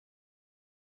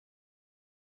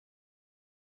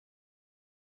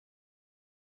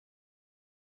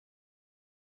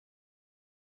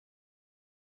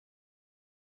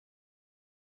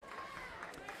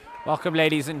Welcome,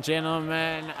 ladies and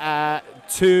gentlemen,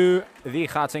 to the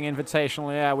Gauteng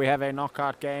Invitational. Yeah, we have a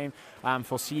knockout game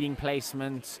for seeding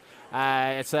placement.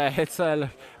 It's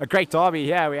a great derby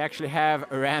here. We actually have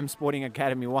Rams Sporting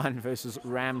Academy 1 versus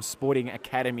Rams Sporting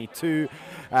Academy 2.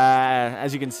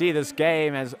 As you can see, this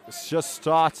game has just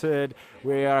started.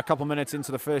 We are a couple minutes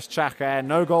into the first chaka.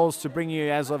 No goals to bring you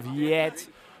as of yet.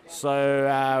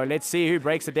 So let's see who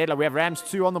breaks the deadline. We have Rams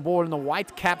 2 on the board, and the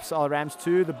white caps are Rams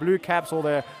 2. The blue caps, or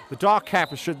the dark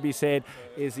cap, should be said,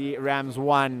 is the Rams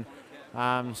 1.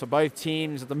 So both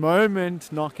teams at the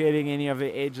moment not getting any of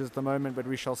the edges at the moment, but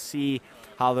we shall see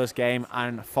how this game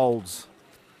unfolds.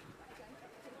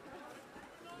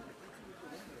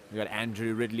 We've got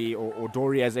Andrew Ridley, or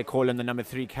Dory as they call him, the number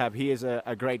 3 cap. He is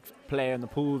a great player in the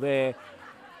pool there.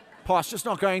 Pass just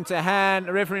not going to hand.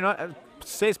 The referee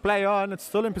says play on. It's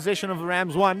still in possession of the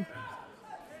Rams 1.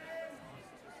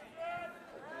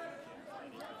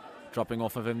 Dropping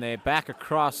off of him there. Back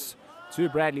across to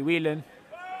Bradley Whelan.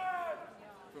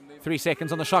 3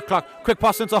 seconds on the shot clock. Quick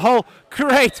pass into hole.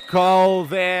 Great goal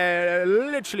there.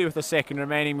 Literally with a second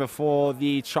remaining before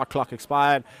the shot clock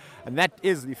expired. And that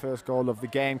is the first goal of the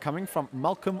game, coming from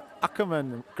Malcolm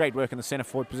Ackerman. Great work in the centre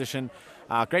forward position.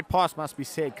 Great pass, must be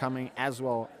said, coming as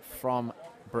well from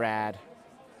Brad.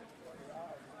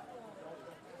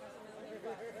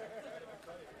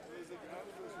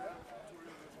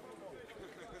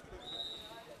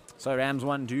 So Rams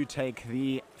 1 do take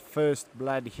the first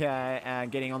blood here,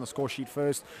 getting on the score sheet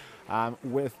first.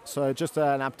 So just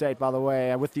an update, by the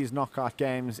way, with these knockout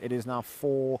games, it is now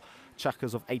 4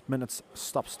 chuckers of 8 minutes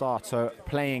stop-start. So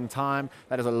playing time,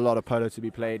 that is a lot of polo to be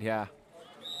played here.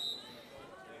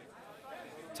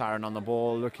 Tyron on the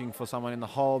ball, looking for someone in the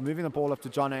hole, moving the ball up to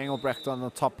John Engelbrecht on the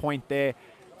top point there.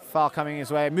 Foul coming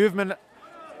his way, movement.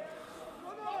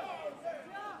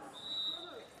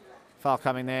 Foul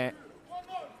coming there.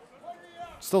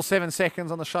 Still 7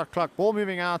 seconds on the shot clock. Ball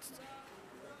moving out.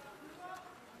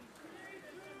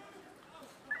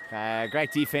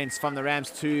 Great defense from the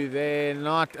Rams too. They're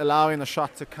not allowing the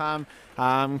shot to come.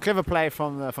 Clever play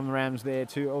from the Rams there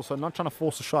too. Also not trying to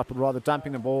force a shot, but rather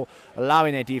dumping the ball,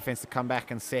 allowing their defense to come back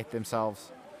and set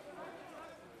themselves.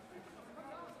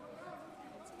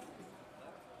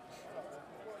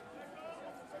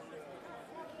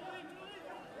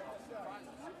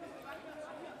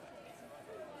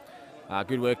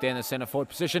 Good work there in the centre forward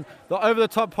position. The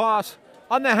over-the-top pass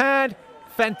on the hand.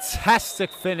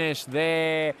 Fantastic finish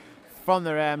there from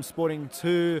the Rams Sporting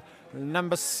 2.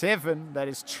 Number 7, that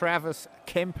is Travis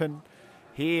Kempen.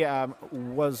 He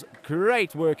was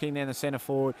great working there in the centre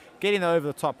forward, getting the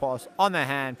over-the-top pass on the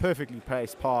hand, perfectly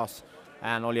placed pass.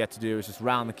 And all you had to do was just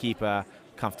round the keeper,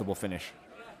 comfortable finish.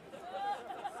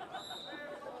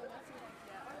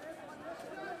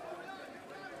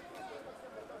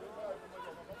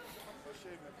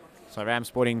 So Rams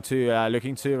Sporting 2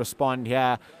 looking to respond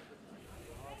here.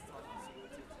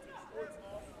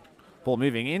 Ball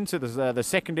moving into the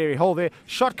secondary hole there.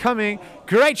 Shot coming.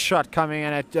 Great shot coming.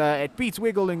 And it beats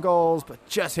Wiggle in goals, but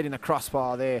just hitting the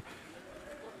crossbar there.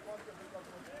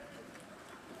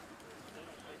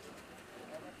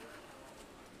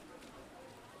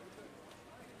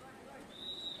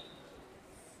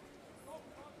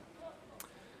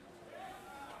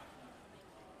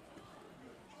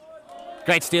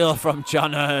 Great steal from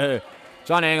John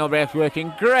Engelbrecht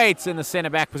working great in the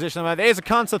centre-back position. There's a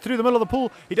counter through the middle of the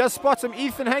pool. He does spot him.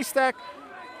 Ethan Haystack.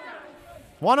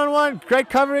 One-on-one. Great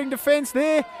covering defence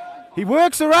there. He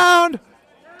works around.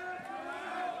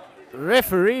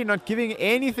 Referee not giving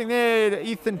anything there.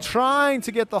 Ethan trying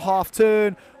to get the half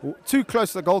turn. Too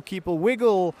close to the goalkeeper.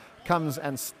 Wiggle comes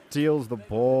and steals the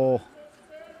ball.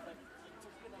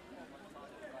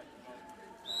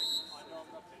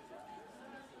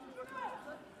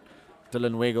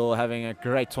 Dylan Wiggle having a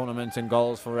great tournament in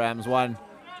goals for Rams 1.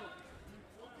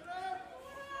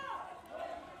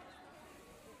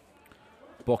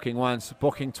 Booking once,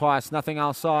 booking twice, nothing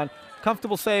else on.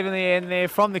 Comfortable save in the end there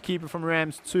from the keeper from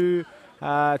Rams 2.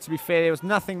 To be fair, there was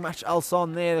nothing much else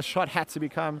on there. The shot had to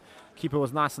become. Keeper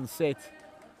was nice and set.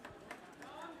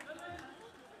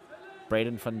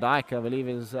 Braden van Dijk, I believe,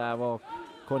 is, well,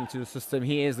 according to the system,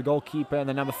 he is the goalkeeper and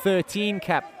the number 13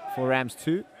 cap for Rams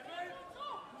 2.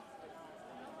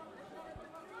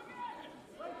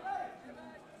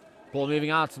 Ball moving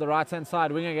out to the right-hand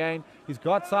side, wing again. He's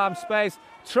got some space,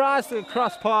 tries to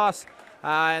cross pass,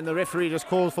 and the referee just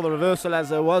calls for the reversal as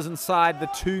it was inside the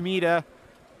 2 meter.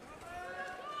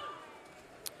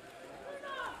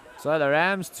 So the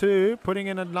Rams 2 putting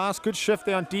in a nice good shift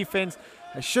there on defense.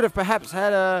 They should have perhaps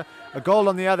had a goal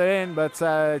on the other end, but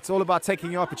it's all about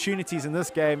taking your opportunities in this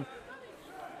game.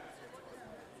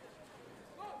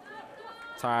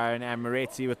 Tyrone and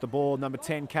Moretti with the ball. Number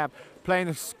 10 cap playing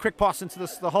this quick pass into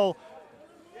the hole.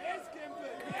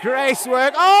 Grace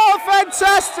work. Oh,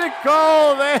 fantastic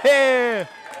goal there.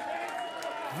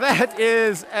 That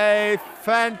is a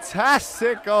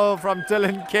fantastic goal from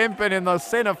Dylan Kempen in the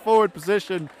centre forward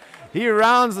position. He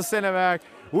rounds the centre back.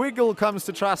 Wiggle comes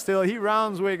to try steal. He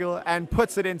rounds Wiggle and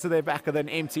puts it into the back of an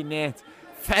empty net.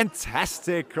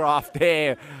 Fantastic craft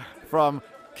there from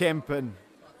Kempen.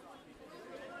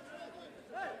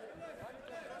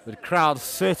 The crowd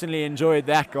certainly enjoyed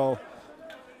that goal.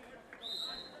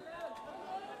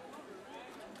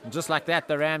 And just like that,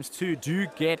 the Rams too do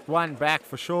get one back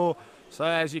for sure. So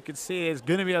as you can see, there's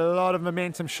going to be a lot of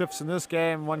momentum shifts in this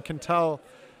game. One can tell.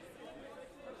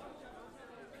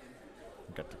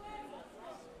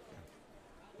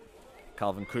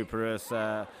 Calvin Cooper is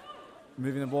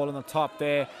moving the ball on the top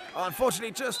there. Oh,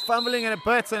 unfortunately, just fumbling in a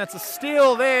bit, and it's a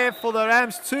steal there for the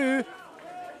Rams too.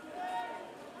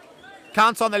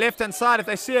 Counts on the left-hand side if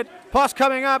they see it. Pass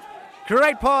coming up.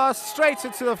 Great pass straight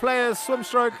into the player's swim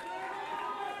stroke.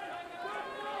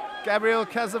 Gabriel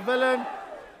Casavillan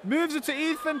moves it to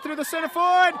Ethan through the center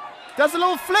forward. Does a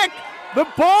little flick. The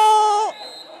ball.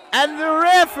 And the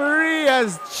referee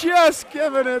has just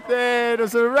given it there. It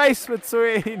was a race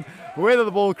between whether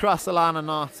the ball crossed the line or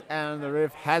not. And the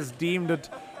ref has deemed it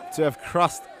to have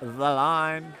crossed the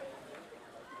line.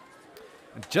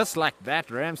 And just like that,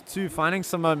 Rams 2 finding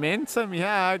some momentum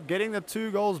here, getting the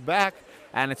 2 goals back.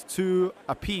 And it's 2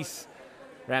 apiece.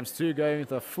 Rams 2 going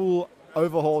with a full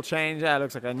overhaul change. That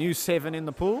looks like a new 7 in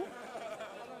the pool.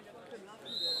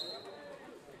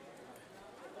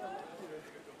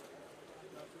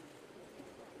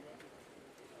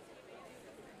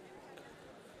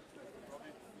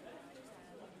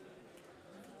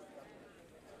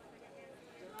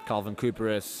 Calvin Cooper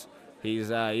is, he's,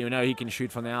 he can shoot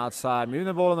from the outside. Moving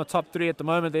the ball on the top 3 at the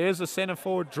moment. There is a center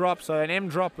forward drop, so an M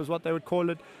drop is what they would call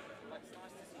it.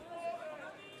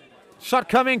 Shot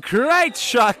coming, great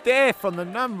shot there from the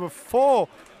number 4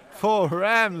 for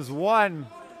Rams 1.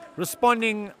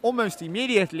 Responding almost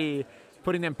immediately,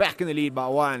 putting them back in the lead by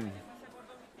 1.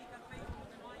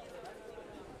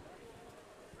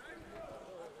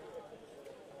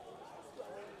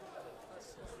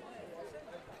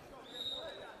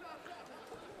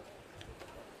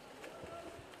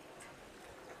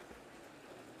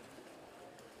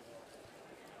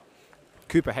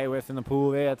 Cooper Hayworth in the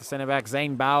pool there at the centre back.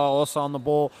 Zane Bauer also on the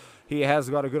ball. He has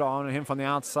got a good eye on him from the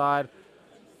outside.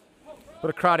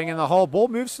 Bit of crowding in the hole. Ball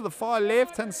moves to the far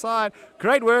left-hand side.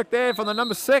 Great work there from the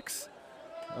number 6.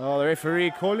 Oh, the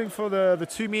referee calling for the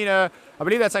 2 meter. I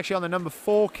believe that's actually on the number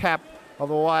 4 cap of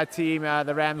the white team,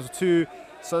 the Rams 2.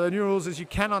 So the new rules is you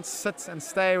cannot sit and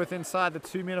stay within inside the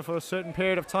 2 meter for a certain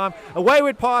period of time. A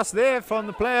wayward pass there from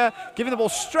the player, giving the ball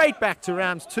straight back to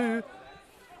Rams 2.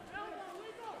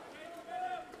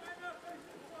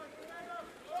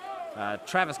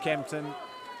 Travis Kempton,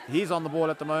 he's on the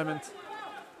ball at the moment.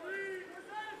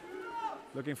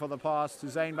 Looking for the pass to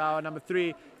Zane Bauer, number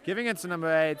 3. Giving it to number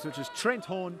 8, which is Trent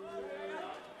Horn.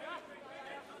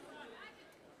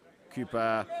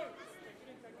 Cooper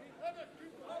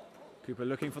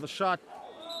looking for the shot.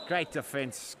 Great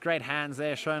defense, great hands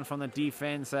there shown from the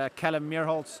defense. Callum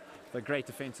Meerholtz, the great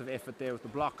defensive effort there with the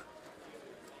block.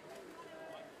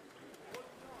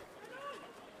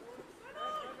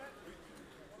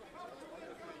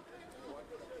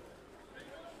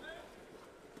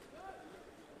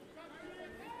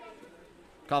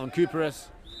 Calvin Cooper is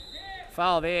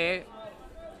foul there.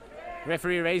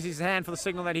 Referee raises his hand for the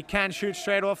signal that he can shoot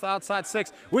straight off the outside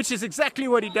 6, which is exactly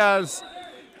what he does.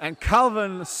 And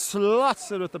Calvin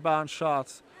slots it with the bounce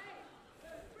shot.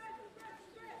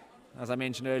 As I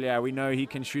mentioned earlier, we know he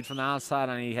can shoot from the outside,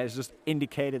 and he has just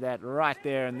indicated that right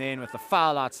there and then with the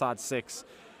foul outside 6.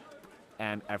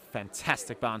 And a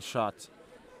fantastic bounce shot.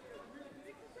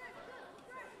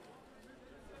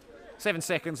 7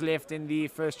 seconds left in the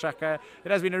first tracker.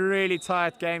 It has been a really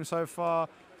tight game so far.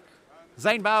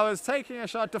 Zane Bowers taking a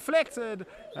shot, deflected,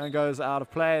 and goes out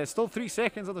of play. There's still 3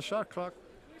 seconds on the shot clock.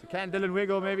 So can Dylan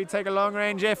Wiggle maybe take a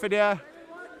long-range effort here?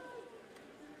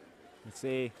 Let's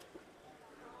see.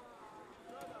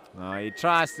 No, he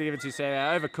tries to give it to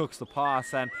Sarah, overcooks the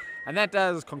pass, and that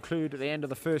does conclude at the end of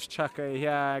the first chucker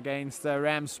here against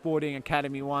Rams Sporting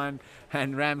Academy 1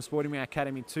 and Rams Sporting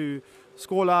Academy 2.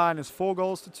 Scoreline is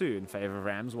 4-2 in favour of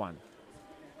Rams 1.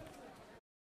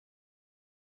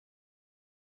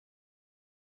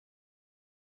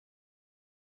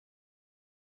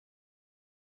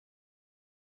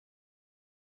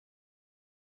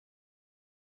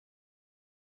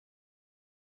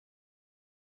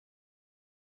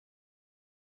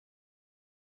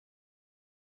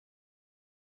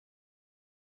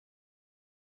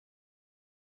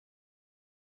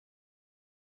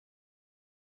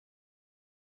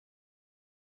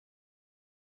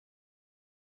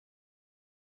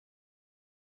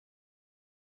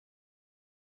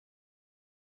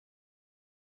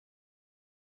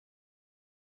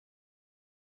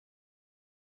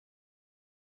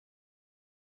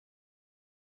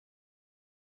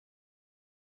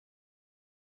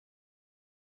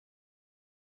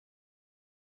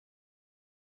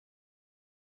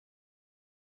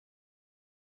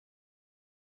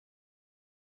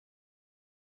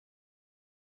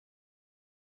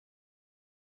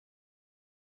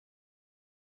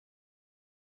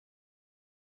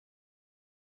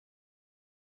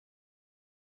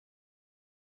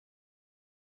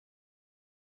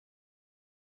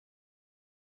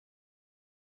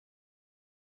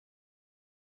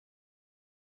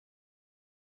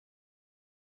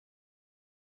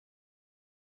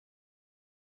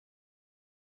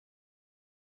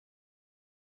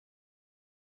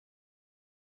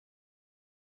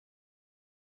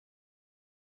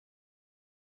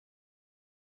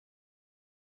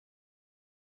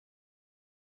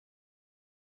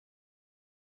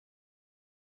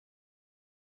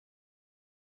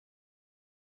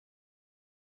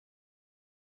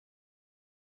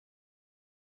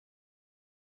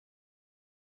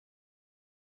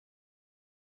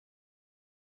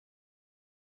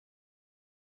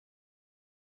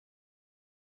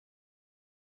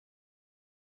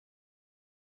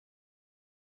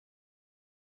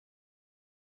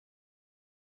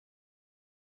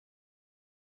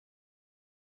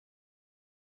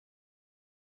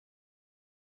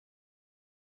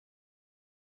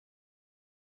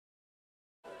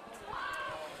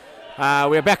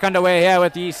 We're back underway here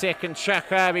with the second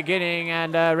chukka beginning,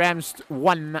 and Rams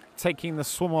 1 taking the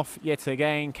swim off yet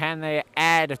again. Can they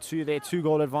add to their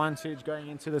 2-goal advantage going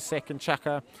into the second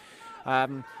chukka?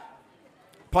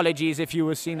 Apologies if you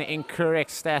were seeing the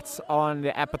incorrect stats on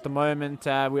the app at the moment.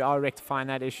 We are rectifying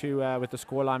that issue with the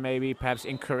scoreline, maybe perhaps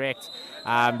incorrect,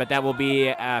 but that will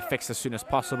be fixed as soon as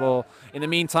possible. In the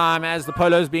meantime, as the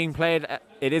polo is being played,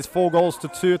 it is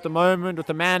 4-2 at the moment with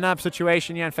the man-up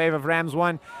situation here in favour of Rams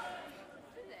 1.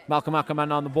 Malcolm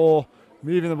Ackerman on the ball,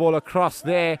 moving the ball across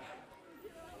there.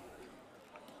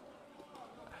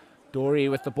 Dory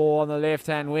with the ball on the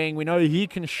left-hand wing. We know he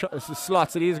can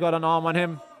slot it. He's got an arm on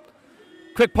him.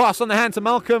 Quick pass on the hand to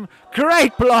Malcolm.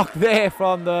 Great block there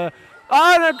from the...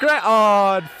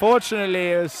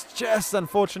 unfortunately, it was just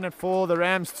unfortunate for the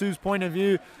Rams 2's point of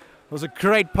view. It was a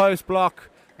great post block,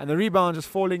 and the rebound just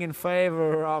falling in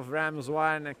favour of Rams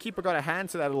 1. And keeper got a hand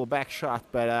to that little back shot,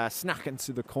 but snuck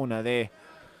into the corner there.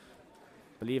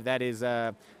 I believe that is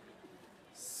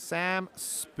Sam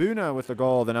Spooner with the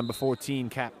goal, the number 14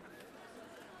 cap.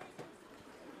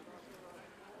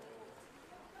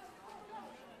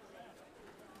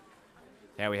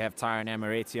 Yeah, we have Tyron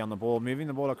Amoretti on the ball, moving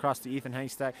the ball across to Ethan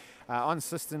Haystack. On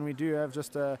system, we do have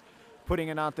just putting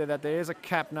it out there that there is a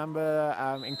cap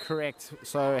number incorrect.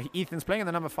 So Ethan's playing in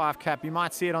the number 5 cap. You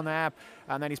might see it on the app,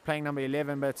 and that he's playing number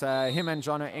 11. But him and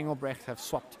Jono Engelbrecht have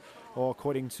swapped, or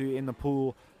according to in the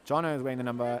pool, Jono is wearing the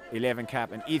number 11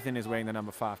 cap, and Ethan is wearing the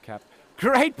number 5 cap.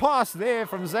 Great pass there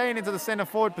from Zane into the centre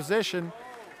forward position.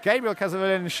 Gabriel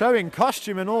Casavelin showing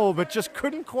costume and all, but just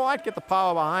couldn't quite get the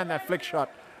power behind that flick shot.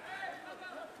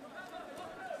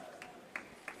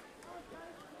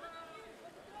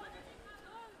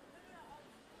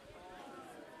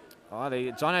 Oh,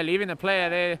 Jono leaving the player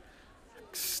there.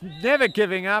 Never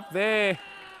giving up there.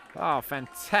 Oh,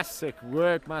 fantastic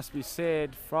work must be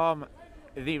said from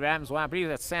the Rams. Well, I believe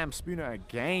that's Sam Spooner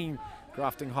again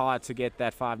grafting hard to get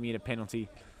that 5-meter penalty.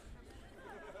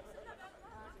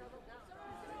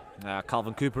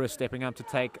 Calvin Cooper is stepping up to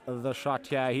take the shot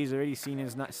here. He's already seen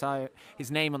his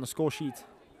name on the score sheet.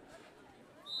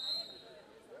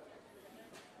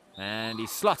 And he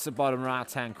slots the bottom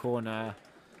right-hand corner.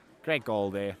 Great goal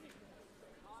there.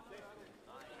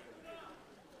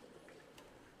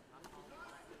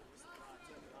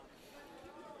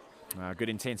 Good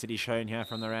intensity shown here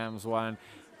from the Rams 1.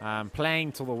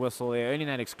 Playing till the whistle there, earning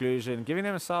that exclusion, giving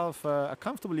themselves a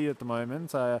comfortable lead at the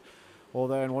moment.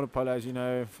 Although in water polo, as you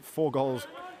know, 4 goals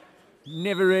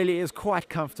never really is quite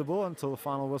comfortable until the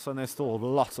final whistle, and there's still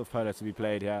lots of polo to be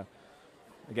played here.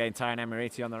 Again, Tyron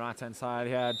Amoretti on the right-hand side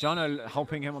here. Jono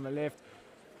helping him on the left.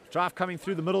 Drive coming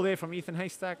through the middle there from Ethan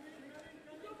Haystack.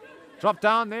 Drop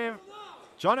down there.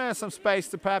 Jono has some space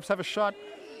to perhaps have a shot.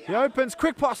 He opens,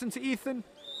 quick pass into Ethan.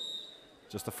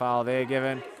 Just a foul there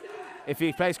given. If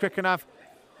he plays quick enough.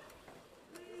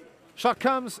 Shot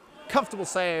comes. Comfortable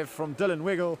save from Dylan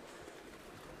Wiggle.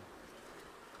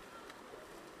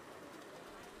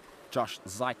 Josh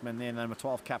Zeitman there, number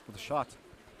 12 cap with a shot.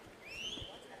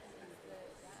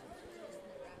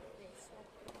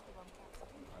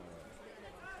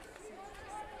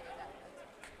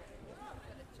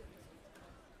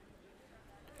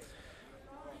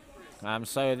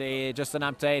 So just an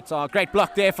update. Oh, great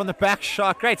block there from the back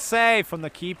shot. Great save from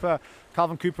the keeper.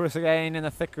 Calvin Cooper is again in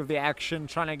the thick of the action,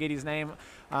 trying to get his name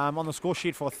on the score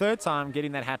sheet for a 3rd time,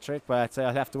 getting that hat-trick, but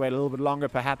I'll have to wait a little bit longer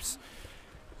perhaps.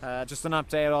 Just an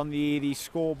update on the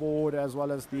scoreboard as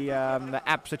well as the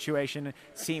app situation.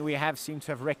 We have seemed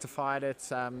to have rectified it.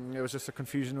 There was just a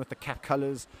confusion with the cap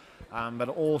colours, but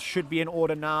all should be in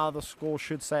order now. The score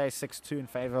should say 6-2 in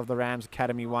favour of the Rams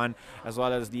Academy 1, as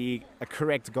well as the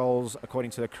correct goals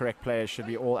according to the correct players should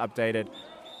be all updated.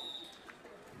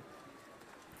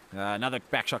 Another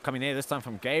back shot coming there, this time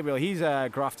from Gabriel. He's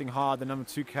grafting hard, the number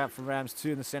 2 cap from Rams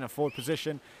 2 in the centre forward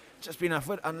position. Just been a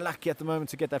foot unlucky at the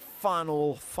moment to get that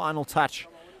final touch.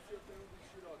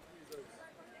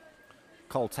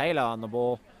 Cole Taylor on the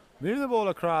ball. Moving the ball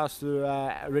across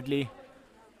to Ridley.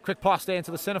 Quick pass there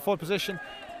into the centre forward position.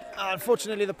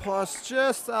 Unfortunately, the pass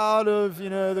just out of,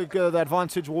 the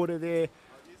advantage water there.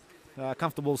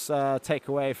 Comfortable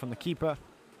takeaway from the keeper.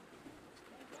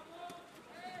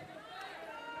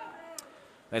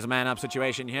 There's a man-up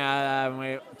situation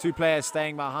here. 2 players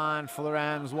staying behind for the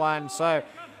Rams 1. So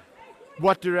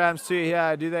what do Rams do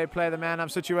here? Do they play the man-up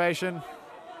situation?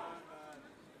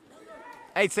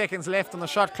 8 seconds left on the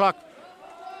shot clock.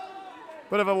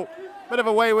 Bit of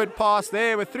a wayward pass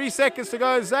there with 3 seconds to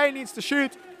go. Zane needs to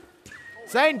shoot.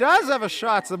 Zane does have a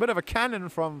shot. It's a bit of a cannon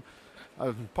from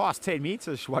past 10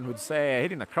 meters, one would say,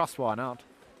 hitting the crossbar and out.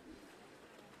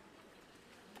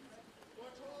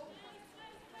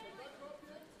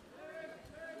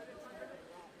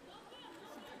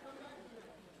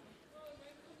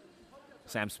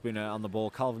 Sam Spooner on the ball.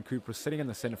 Calvin Cooper sitting in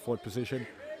the centre forward position,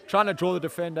 trying to draw the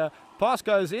defender. Pass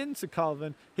goes into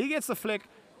Calvin. He gets the flick.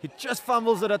 He just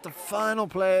fumbles it at the final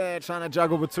play there, trying to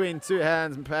juggle between two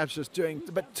hands and perhaps just doing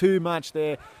a bit too much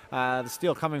there. The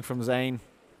steal coming from Zane.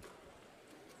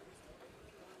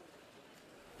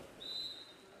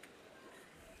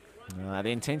 The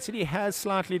intensity has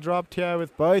slightly dropped here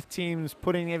with both teams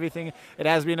putting everything. It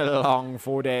has been a long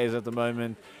 4 days at the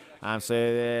moment. So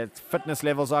the fitness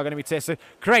levels are going to be tested.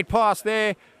 Great pass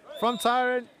there from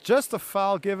Tyrant. Just a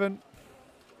foul given.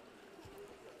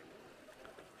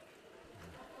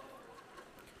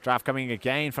 Drive coming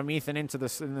again from Ethan into the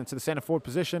centre forward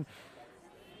position.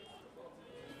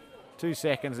 2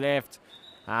 seconds left.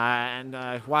 And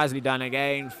wisely done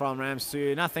again from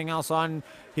Rams2. Nothing else on.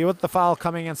 He with the foul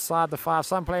coming inside the 5.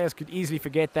 Some players could easily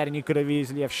forget that, and you could have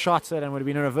easily have shot it and would have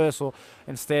been a reversal.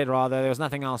 Instead, rather, there was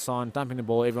nothing else on. Dumping the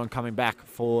ball, everyone coming back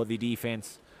for the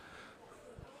defense.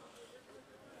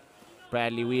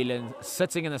 Bradley Whelan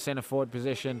sitting in the centre forward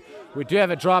position. We do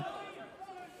have a drop.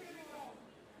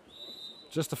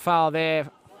 Just a foul there.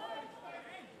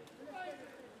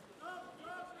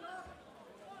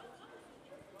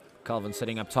 Calvin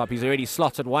sitting up top. He's already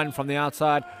slotted one from the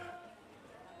outside.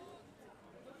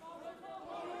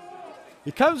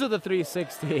 He comes with a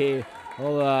 360.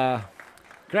 Well,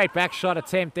 great back shot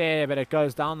attempt there, but it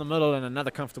goes down the middle and another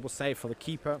comfortable save for the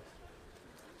keeper.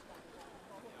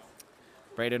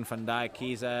 Braden van Dijk,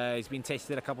 he's been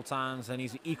tested a couple times and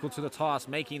he's equal to the task,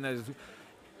 making those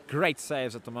great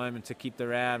saves at the moment to keep the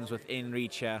Rams within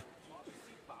reach here.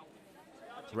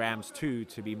 Rams 2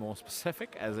 to be more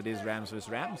specific, as it is Rams versus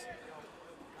Rams.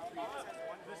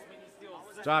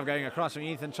 Drive going across from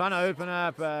Ethan, trying to open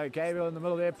up Gabriel in the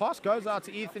middle there. Pass goes out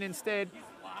to Ethan instead.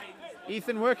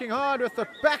 Ethan working hard with the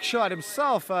back shot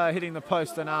himself, hitting the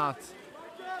post and out.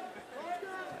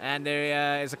 And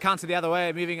there is a counter the other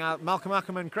way, moving out. Malcolm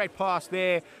Ackerman, great pass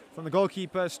there from the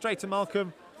goalkeeper, straight to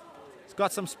Malcolm. He's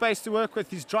got some space to work with.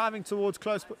 He's driving towards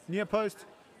close near post.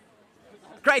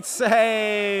 Great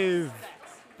save.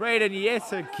 Braden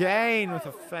yet again with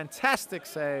a fantastic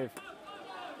save.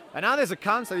 And now there's a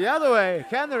counter the other way.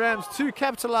 Can the Rams 2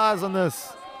 capitalize on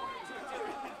this?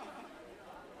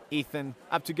 Ethan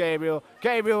up to Gabriel.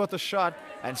 Gabriel with a shot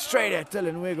and straight at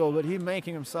Dylan Wiggle, but he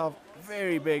making himself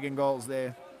very big in goals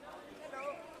there.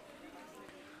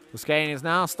 Buscane is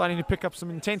now starting to pick up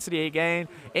some intensity again.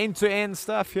 End-to-end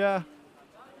stuff here.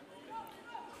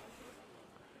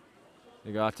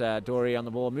 You got Dory on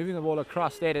the ball, moving the ball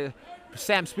across there to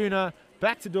Sam Spooner.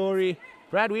 Back to Dory.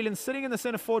 Brad Whelan sitting in the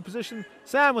centre forward position.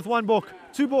 Sam with 1 book,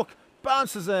 2 book,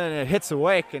 bounces in, it hits a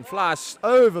wake and flies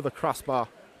over the crossbar.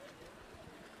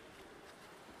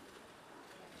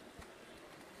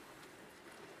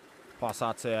 Pass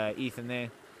out to Ethan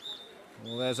there.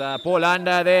 Well, there's a ball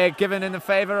under there given in the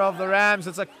favour of the Rams.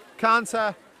 It's a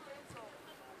counter.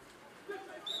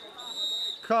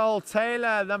 Cole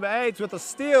Taylor, number 8, with a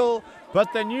steal.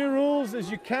 But the new rules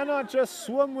is you cannot just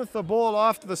swim with the ball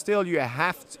after the steal. You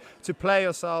have to play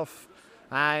yourself.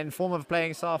 In form of playing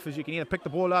yourself is you can either pick the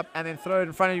ball up and then throw it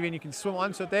in front of you and you can swim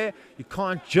onto it there. You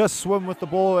can't just swim with the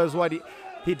ball, is what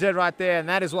he did right there. And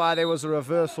that is why there was a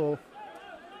reversal.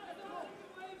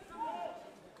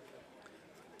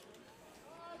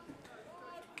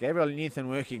 Gabriel and Ethan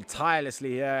working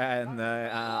tirelessly here on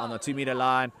the 2-meter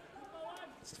line.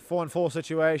 It's a 4-on-4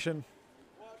 situation.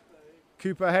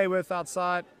 Cooper Hayworth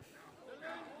outside.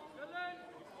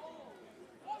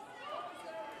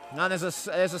 Now there's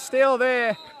a steal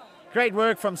there. Great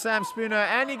work from Sam Spooner,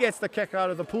 and he gets the kick out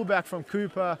of the pullback from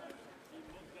Cooper.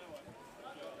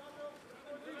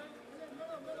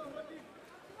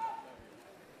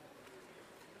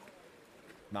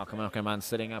 Malcolm Ackerman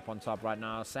sitting up on top right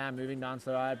now. Sam moving down to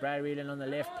the right. Brad Whelan on the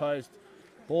left post.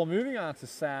 Ball moving out to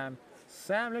Sam.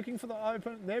 Sam looking for the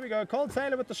open. There we go. Cole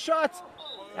Taylor with the shot.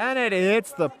 And it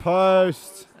hits the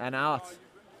post and out.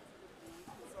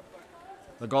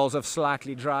 The goals have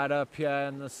slightly dried up here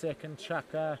in the second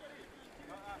chukker.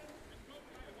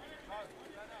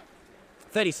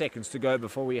 30 seconds to go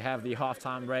before we have the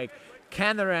halftime break.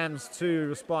 Can the Rams 2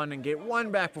 respond and get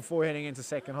 1 back before heading into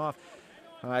second half?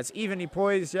 It's evenly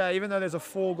poised, yeah, even though there's a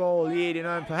 4-goal lead, you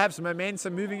know, and perhaps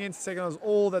momentum moving into second half is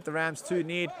all that the Rams 2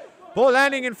 need. Ball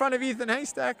landing in front of Ethan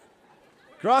Haystack.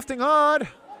 Grafting hard.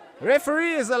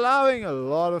 Referee is allowing a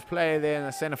lot of play there in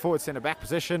the centre forward, centre back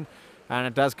position, and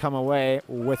it does come away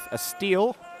with a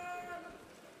steal.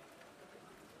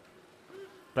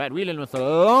 Brad Whelan with a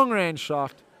long range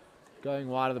shot going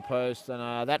wide of the post,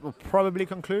 and that will probably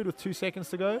conclude with 2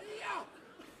 seconds to go.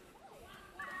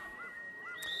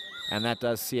 And that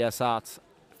does see us out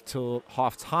till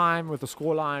half time, with the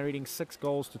scoreline reading 6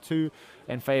 goals to 2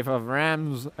 in favor of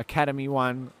Rams Academy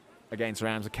 1 against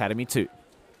Rams Academy 2.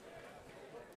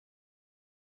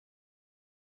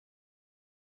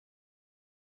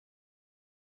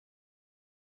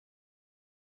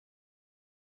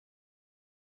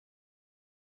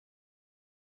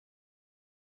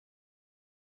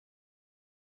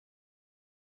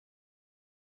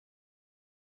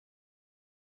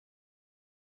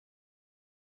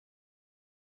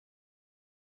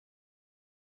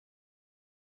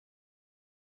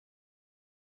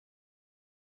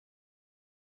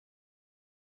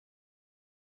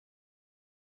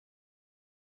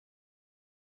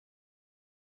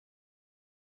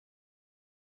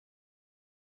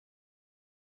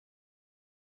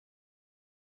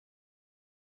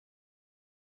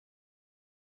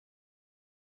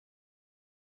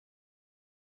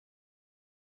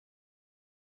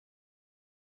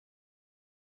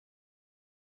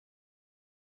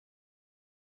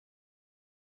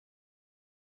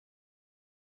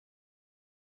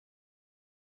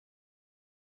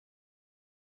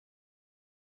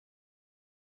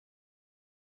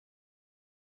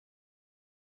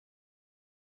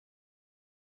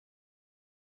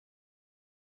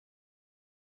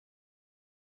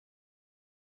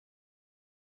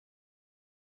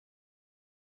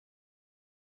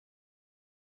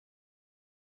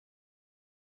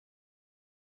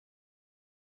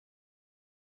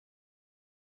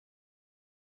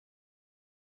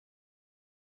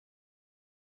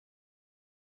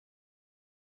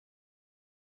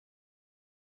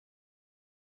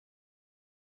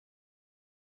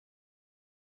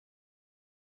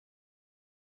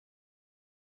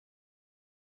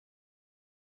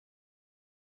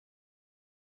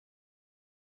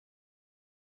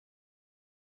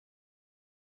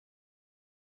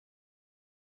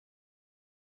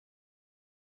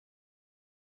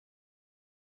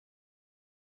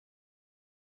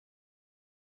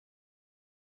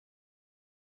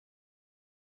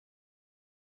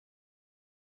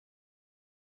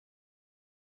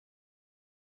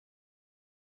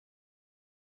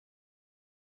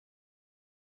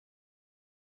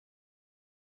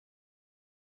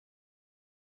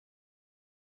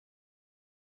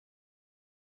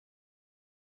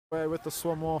 With the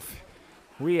swim off,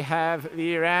 we have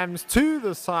the Rams 2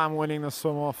 this time winning the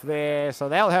swim off there, so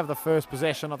they'll have the first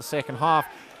possession of the second half.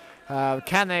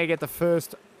 Can they get the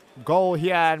first goal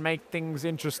here and make things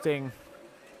interesting?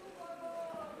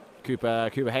 Cooper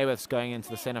Hayworth's going into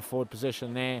the centre forward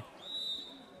position there.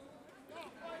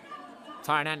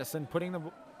 Tyron Anderson putting the...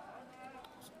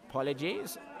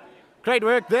 Apologies. Great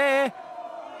work there.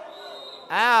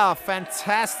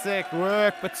 Fantastic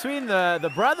work between the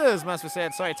brothers, must be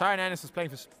said. Sorry, Tyron Anderson is playing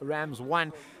for Rams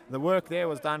 1. The work there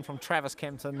was done from Travis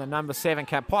Kempton, the number 7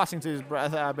 cap, passing to his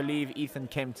brother, I believe, Ethan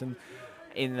Kempton,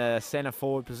 in the centre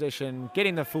forward position.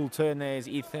 Getting the full turn there is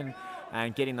Ethan,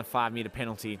 and getting the 5-metre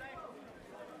penalty.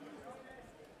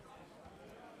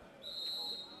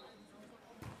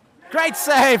 Great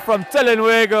save from Dylan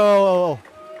Wiggle.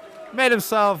 Made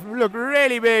himself look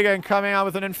really big and coming out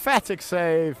with an emphatic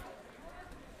save.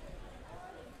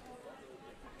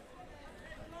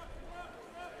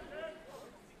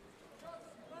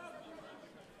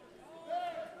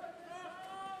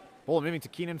 Ball moving to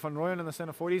Keenan van Rooyen in the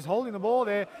centre forward. He's holding the ball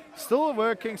there. Still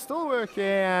working,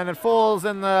 and it falls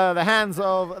in the hands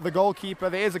of the goalkeeper.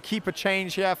 There is a keeper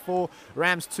change here for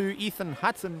Rams 2. Ethan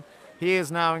Hutton, he is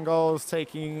now in goals,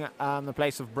 taking the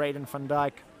place of Braden van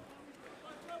Dijk.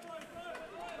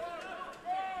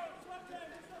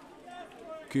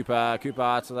 Cooper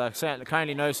out to the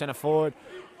currently no centre forward.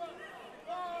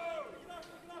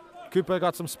 Cooper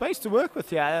got some space to work with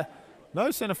here.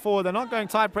 No centre forward. They're not going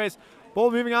tight press. Ball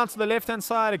moving out to the left-hand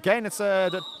side. Again, it's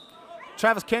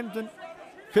Travis Kempton.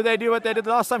 Could they do what they did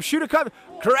last time? Shooter cut.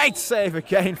 Great save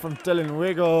again from Dylan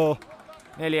Wiggle.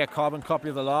 Nearly a carbon copy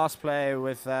of the last play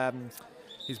with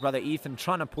his brother Ethan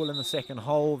trying to pull in the second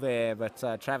hole there.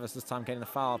 But Travis this time getting the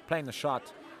foul, playing the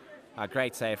shot.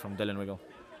 Great save from Dylan Wiggle.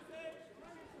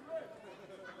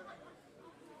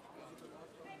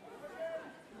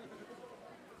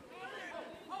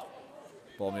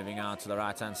 Ball moving out to the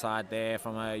right-hand side there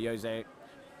from Jose.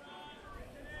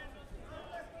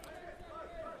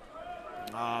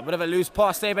 A bit of a loose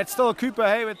pass there, but still Cooper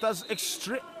Hayworth does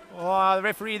extreme. The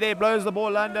referee there blows the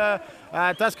ball under.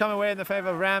 It does come away in the favour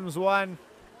of Rams 1.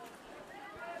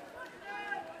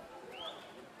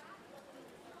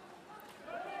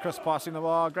 Chris passing the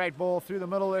ball. Great ball through the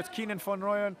middle. It's Keenan van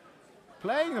Rooyen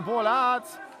playing the ball out.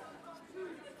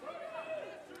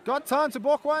 Got time to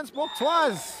balk once, balk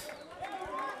twice.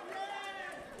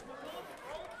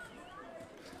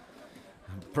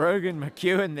 Brogan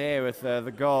McEwen there with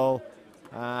the goal.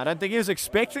 I don't think he was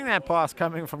expecting that pass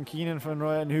coming from Keenan Van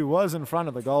Rooyen, who was in front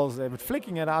of the goals there, but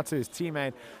flicking it out to his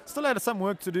teammate. Still had some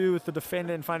work to do with the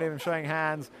defender in front of him showing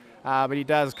hands, but he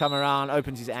does come around,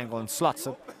 opens his angle and slots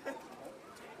it.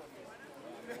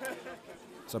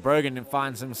 So Brogan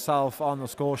finds himself on the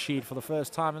score sheet for the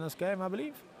first time in this game, I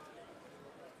believe.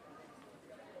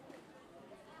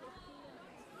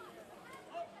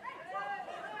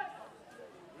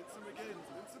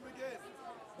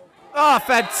 Oh,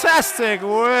 fantastic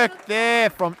work there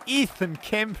from Ethan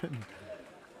Kempen.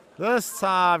 This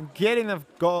time getting the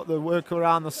work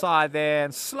around the side there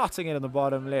and slotting it in the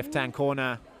bottom left-hand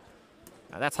corner.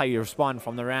 Now, that's how you respond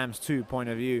from the Rams 2 point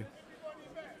of view.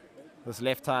 This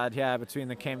left side here between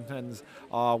the Kemptons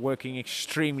are working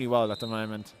extremely well at the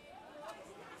moment.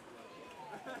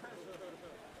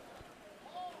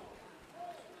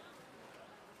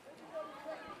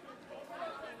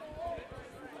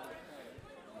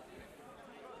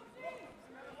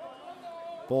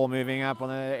 Ball moving up on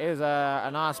there is a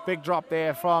nice big drop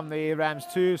there from the Rams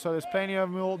 2, so there's plenty of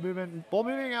movement. Ball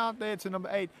moving out there to number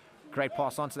 8. Great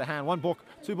pass onto the hand. 1 book,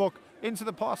 2 book, into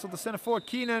the pass of the centre forward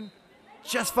Keenan.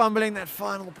 Just fumbling that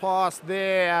final pass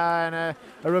there, and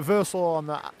a reversal on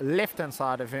the left-hand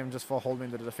side of him just for holding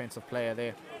the defensive player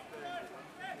there.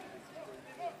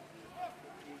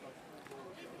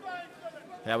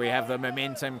 Now we have the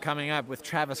momentum coming up with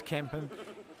Travis Kempen.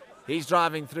 He's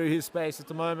driving through his space at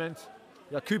the moment.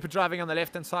 You got Cooper driving on the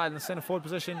left-hand side in the centre forward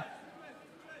position.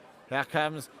 Here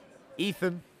comes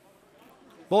Ethan.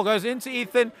 Ball goes into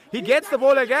Ethan. He gets the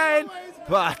ball again,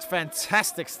 but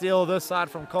fantastic steal this side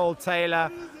from Cole Taylor.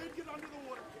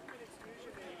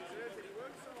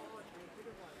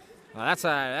 Well, that's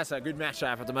a good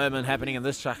matchup at the moment happening in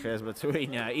this Chuckers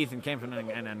between Ethan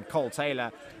Kempen and Cole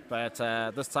Taylor. But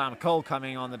this time Cole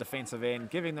coming on the defensive end,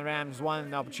 giving the Rams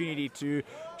one opportunity to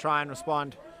try and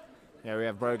respond. Yeah, we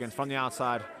have Brogan from the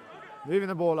outside, moving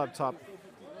the ball up top.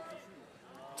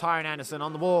 Tyron Anderson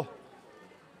on the ball.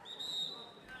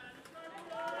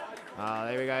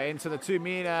 There we go, into the 2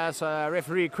 meter. So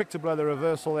referee quick to blow the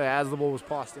reversal there as the ball was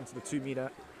passed into the 2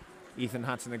 meter. Ethan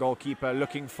Hudson, the goalkeeper,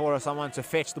 looking for someone to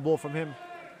fetch the ball from him.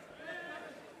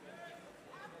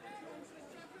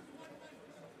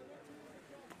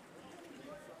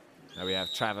 Now we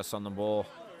have Travis on the ball.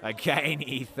 Again,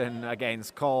 Ethan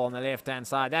against Cole on the left-hand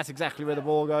side. That's exactly where the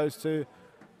ball goes to.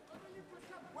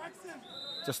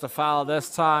 Just a foul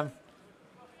this time.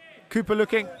 Cooper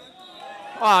looking.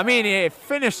 Oh, I mean, he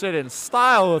finished it in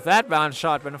style with that bounce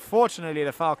shot, but unfortunately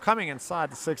the foul coming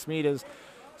inside the 6 meters.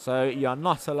 So you're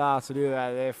not allowed to do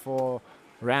that, therefore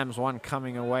Rams 1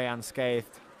 coming away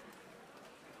unscathed.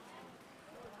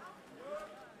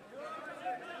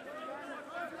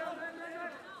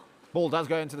 Ball does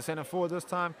go into the centre forward this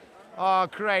time. Oh,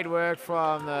 great work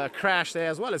from the crash there,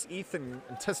 as well as Ethan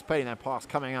anticipating that pass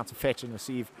coming out to fetch and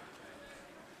receive.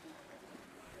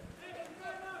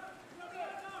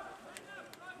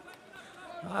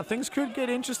 Things could get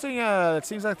interesting. It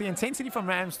seems like the intensity from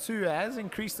Rams 2 has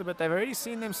increased a bit. They've already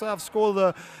seen themselves score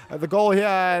the goal here,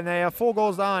 and they are 4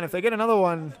 goals down. If they get another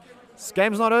one, this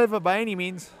game's not over by any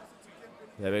means.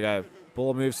 There we go.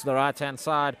 Ball moves to the right-hand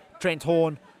side. Trent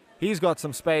Horn, he's got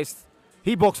some space.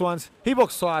 He books once, he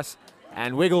books twice,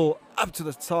 and Wiggle up to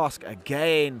the task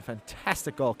again.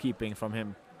 Fantastic goalkeeping from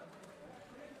him.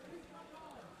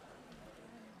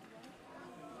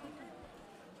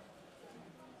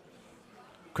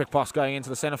 Quick pass going into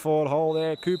the centre forward hole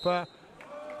there, Cooper.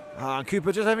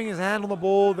 Cooper just having his hand on the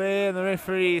ball there, and the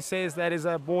referee says that is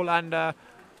a ball under.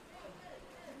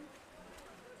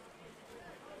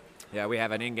 Yeah, we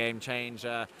have an in-game change.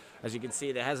 As you can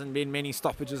see, there hasn't been many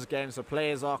stoppages games. The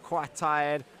players are quite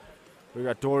tired. We've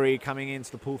got Dory coming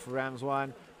into the pool for Rams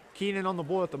 1. Keenan on the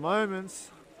ball at the moment.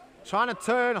 Trying to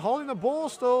turn, holding the ball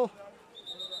still.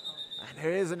 And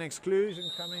there is an exclusion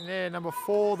coming there. Number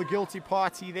 4, the guilty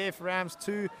party there for Rams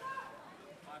 2.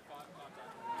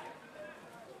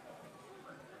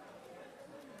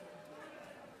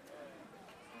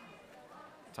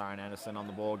 Tyron Anderson on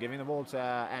the ball, giving the ball to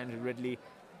Andrew Ridley.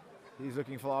 He's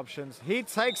looking for options. He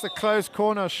takes the close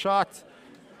corner shot.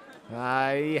 He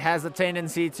has a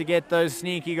tendency to get those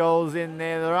sneaky goals in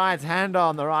there. The right hander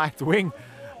on the right wing.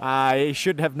 He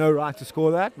should have no right to score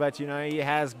that, but you know, he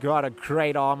has got a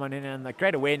great arm on it and a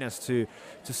great awareness to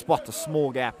spot the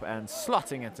small gap and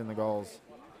slotting it in the goals.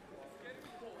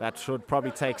 That should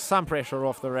probably take some pressure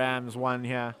off the Rams 1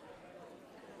 here.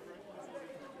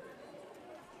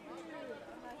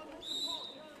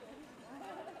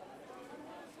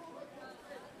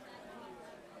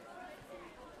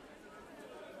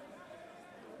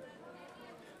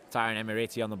 Tyron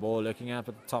Emiretti on the ball, looking up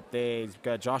at the top there. He's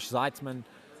got Josh Zeitzman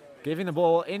giving the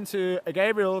ball into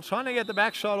Gabriel, trying to get the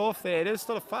back shot off there. It is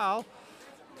still a foul.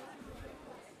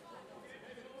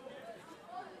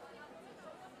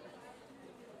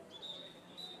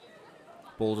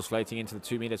 Ball just floating into the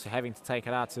 2 meters, so having to take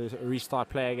it out to restart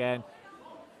play again.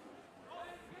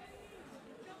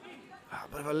 A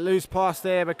bit of a loose pass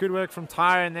there, but good work from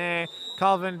Tyron there.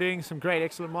 Calvin doing some great,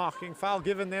 excellent marking. Foul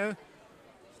given there.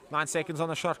 9 seconds on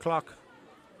the shot clock.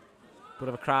 Bit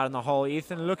of a crowd in the hole.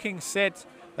 Ethan looking set.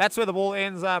 That's where the ball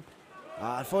ends up.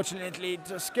 Unfortunately,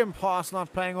 just skim pass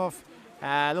not playing off.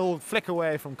 A little flick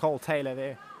away from Cole Taylor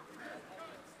there.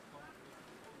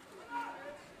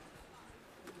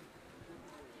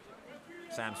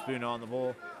 Sam Spooner on the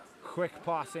ball. Quick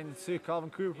pass into Calvin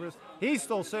Cooper. He's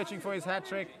still searching for his hat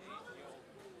trick.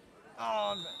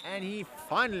 Oh, and he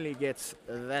finally gets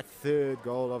that 3rd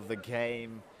goal of the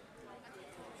game.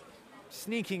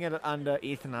 Sneaking it under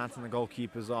Ethan Hunt and the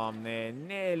goalkeeper's arm there.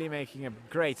 Nearly making a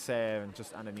great save and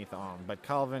just underneath the arm. But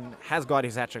Calvin has got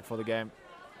his hat trick for the game.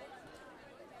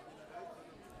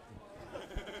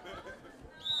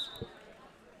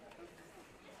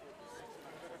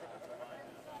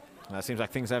 Seems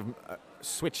like things have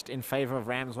switched in favor of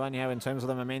Rams 1 here in terms of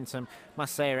the momentum.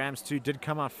 Must say Rams 2 did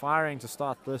come out firing to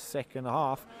start the second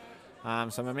half.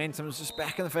 So momentum is just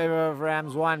back in the favor of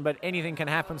Rams 1, but anything can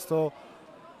happen still.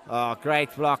 Oh,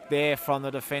 great block there from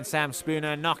the defense. Sam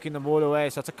Spooner knocking the ball away.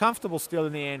 So it's a comfortable steal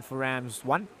in the end for Rams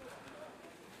 1.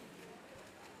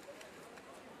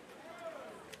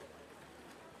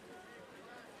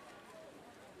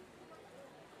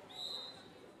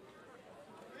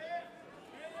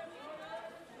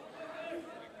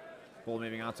 Ball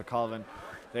moving out to Calvin.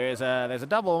 There's a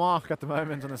double mark at the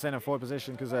moment in the centre forward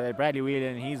position because Bradley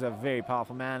Whelan, he's a very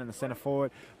powerful man in the centre forward,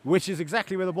 which is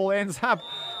exactly where the ball ends up.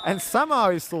 And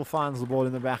somehow he still finds the ball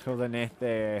in the back of the net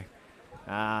there.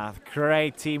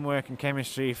 Great teamwork and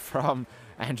chemistry from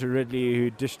Andrew Ridley, who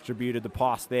distributed the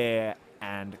pass there,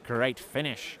 and great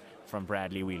finish from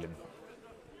Bradley Whelan.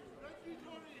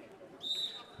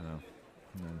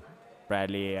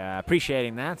 Bradley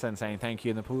appreciating that and saying thank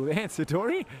you in the pool there to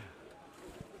Dory.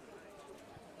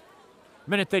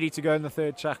 Minute 30 to go in the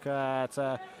third chucker. It's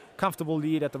a comfortable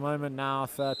lead at the moment now,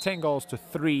 10 goals to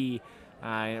 3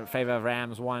 in favor of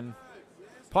Rams 1.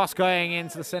 Pass going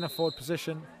into the centre forward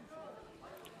position.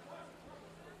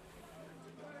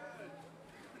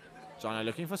 Jono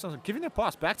looking for something, giving the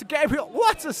pass back to Gabriel.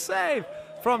 What a save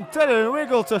from Dylan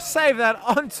Wiggle to save that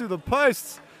onto the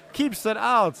posts. Keeps it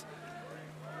out.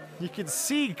 You can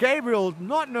see Gabriel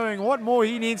not knowing what more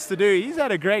he needs to do. He's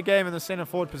had a great game in the centre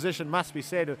forward position, must be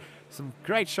said. Some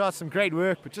great shots, some great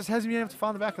work, but just hasn't been able to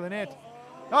find the back of the net.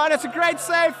 Oh, that's a great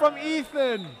save from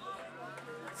Ethan.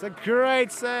 It's a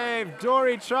great save.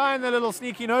 Dory trying the little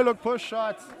sneaky no-look push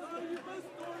shot.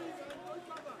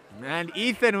 And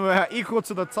Ethan were equal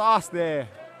to the task there.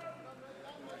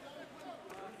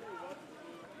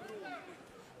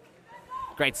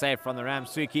 Great save from the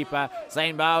Rams 2 keeper,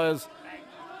 Zane Bowers.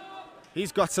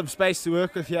 He's got some space to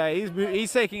work with here.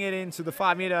 He's taking it into the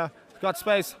 5 meter. Got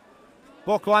space.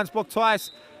 Book once, book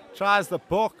twice. Tries the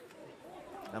book.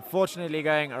 Unfortunately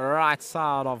going right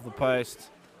side of the post.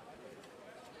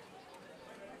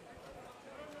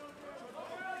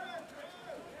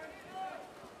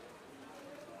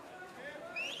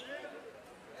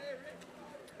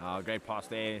 Oh, great pass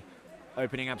there.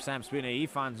 Opening up Sam Spooner. He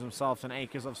finds himself in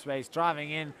acres of space.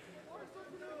 Driving in.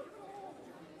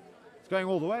 Going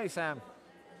all the way, Sam.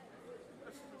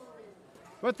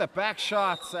 With the back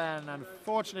shots, and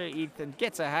unfortunately Ethan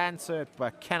gets a hand to it,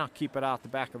 but cannot keep it out the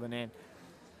back of the net.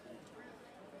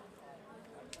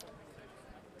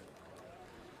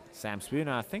 Sam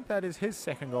Spooner, I think that is his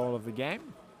 2nd goal of the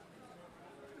game.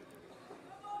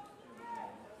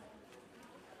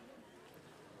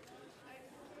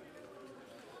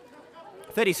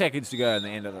 .30 seconds to go in the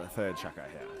end of the third chucker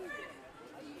here.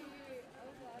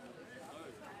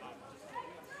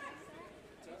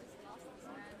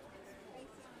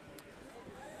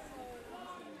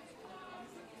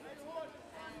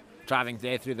 Driving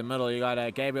there through the middle, you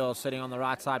got Gabriel sitting on the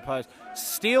right side post.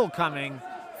 Steal coming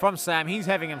from Sam. He's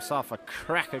having himself a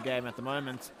cracker game at the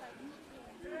moment.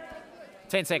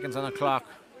 10 seconds on the clock.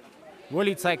 Will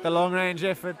he take the long range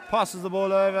effort? Passes the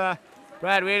ball over.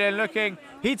 Brad Whelan looking.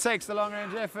 He takes the long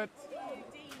range effort.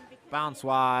 Bounce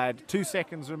wide. 2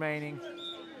 seconds remaining.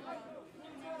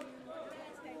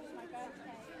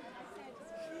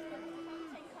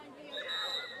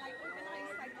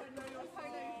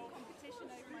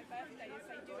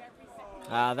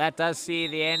 That does see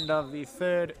the end of the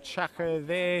third chucker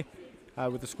there.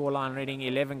 with the scoreline reading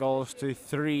 11 goals to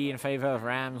 3 in favor of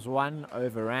Rams 1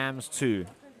 over Rams 2.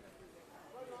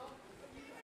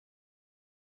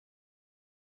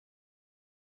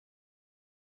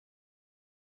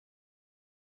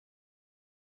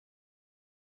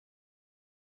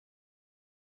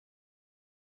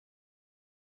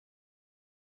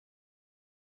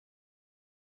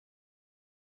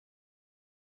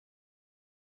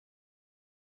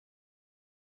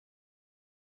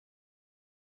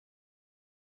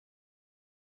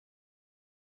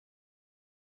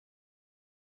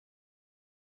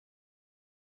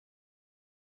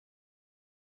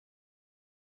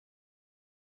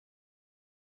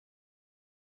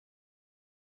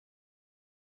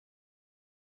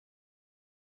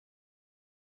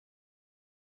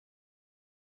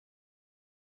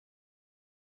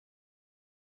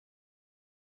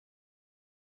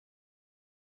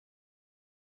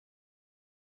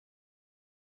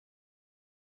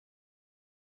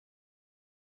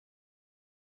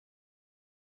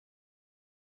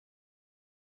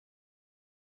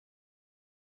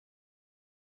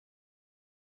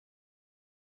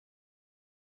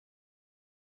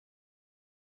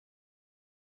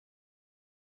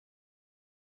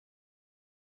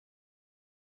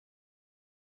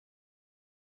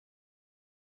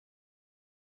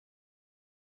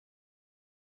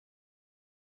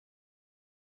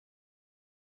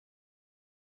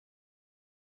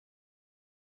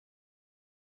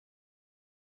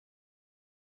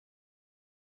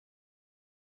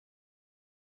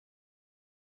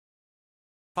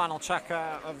 Final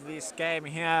chucker of this game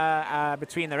here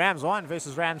between the Rams 1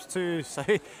 versus Rams 2. So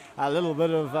a little bit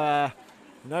of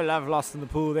no love lost in the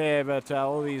pool there, but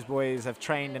all these boys have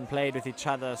trained and played with each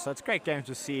other. So it's a great game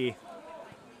to see.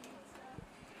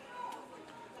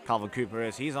 Calvin Cooper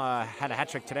he's had a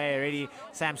hat-trick today already.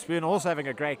 Sam Spoon also having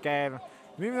a great game.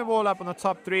 Moving the ball up on the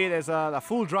top 3. There's a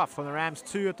full drop from the Rams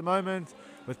 2 at the moment,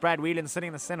 with Brad Whelan sitting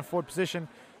in the center forward position.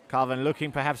 Calvin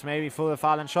looking perhaps maybe for the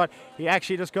foul and shot. He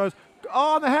actually just goes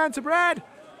on the hand to Brad.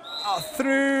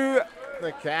 Through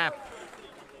the cap.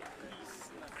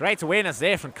 Great awareness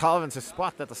there from Calvin to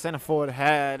spot that the center forward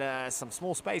had some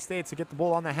small space there to get the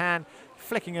ball on the hand,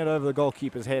 flicking it over the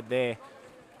goalkeeper's head there.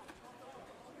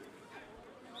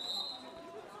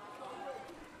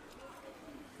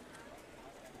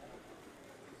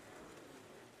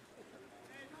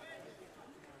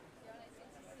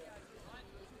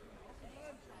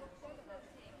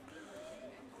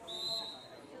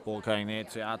 Ball going there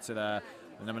out to the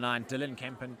number 9, Dylan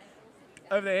Kempen.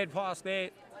 Over the head pass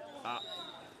there.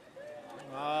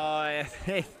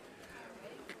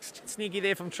 Sneaky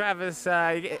there from Travis.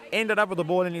 He ended up with the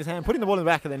ball in his hand, putting the ball in the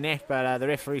back of the net, but the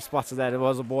referee spotted that it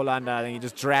was a ball under. I think he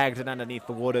just dragged it underneath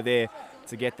the water there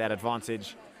to get that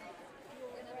advantage.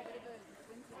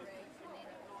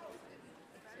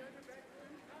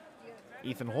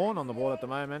 Ethan Horn on the ball at the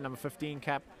moment, number 15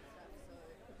 cap.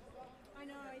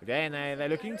 Again, they're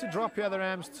looking to drop here, the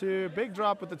Rams, to big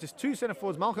drop with just 2 centre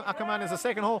forwards. Malcolm Ackerman is the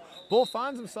second hole. Ball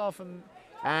finds himself, and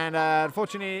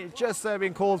unfortunately just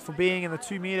being called for being in the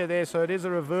 2 meter there, so it is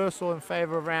a reversal in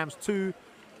favour of Rams 2.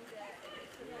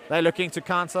 They're looking to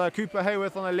counter. Cooper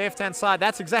Hayworth on the left-hand side.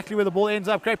 That's exactly where the ball ends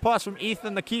up. Great pass from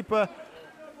Ethan, the keeper.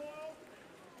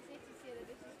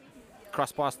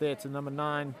 Cross pass there to number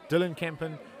 9, Dylan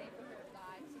Kempen.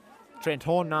 Trent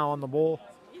Horn now on the ball.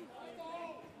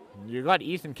 You got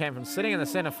Ethan Kempen sitting in the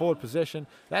centre forward position.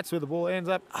 That's where the ball ends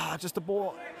up. Just a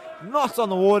ball not on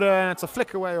the water, and it's a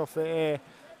flick away off the air.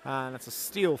 And it's a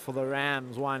steal for the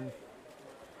Rams 1.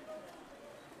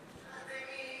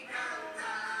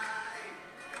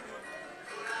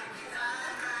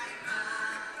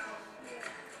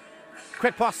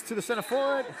 Quick pass to the centre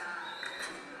forward.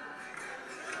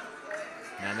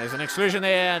 And there's an exclusion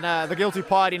there, and the guilty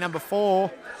party, number 4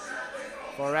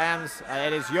 for Rams.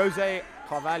 It is Jose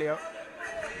Carvalho.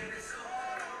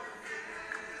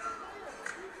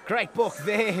 Great book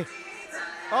there.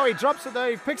 Oh, he drops it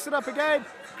though. He picks it up again.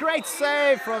 Great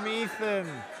save from Ethan.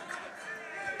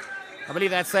 I believe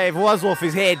that save was off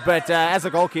his head, but as a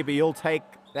goalkeeper, you'll take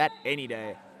that any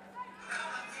day.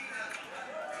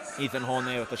 Ethan Horn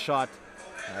there with the shot.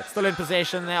 It's still in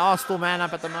possession. They are still man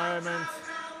up at the moment.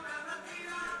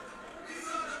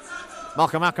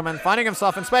 Malcolm Ackerman finding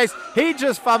himself in space. He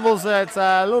just fumbles it.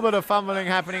 A little bit of fumbling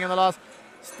happening in the last.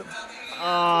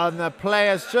 And the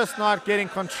players just not getting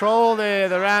control there.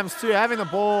 The Rams too having the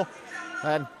ball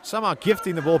and somehow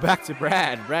gifting the ball back to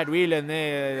Brad. Brad Whelan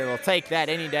there. They will take that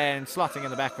any day and slotting in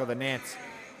the back of the net.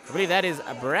 I believe that is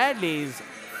Bradley's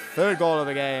 3rd goal of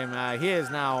the game. He is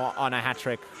now on a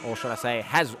hat-trick, or should I say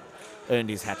has earned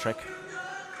his hat-trick.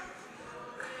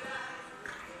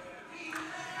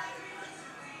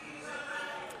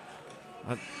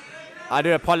 I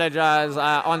do apologize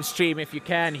on stream if you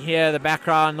can hear the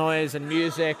background noise and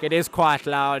music. It is quite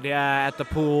loud here at the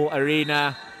pool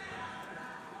arena.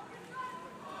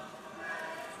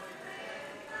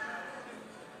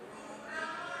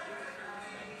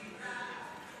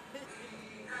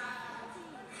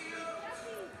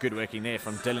 Good working there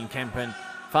from Dylan Kempen.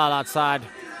 Foul outside.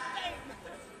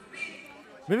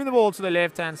 Moving the ball to the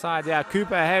left-hand side. Yeah,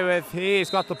 Cooper Hayworth, he's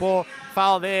got the ball.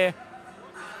 Foul there.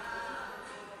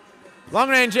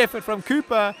 Long-range effort from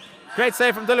Cooper. Great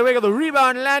save from Dylan Wiggle. The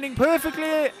rebound landing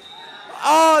perfectly.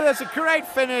 Oh, that's a great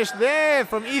finish there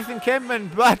from Ethan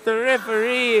Kempen. But the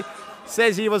referee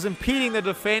says he was impeding the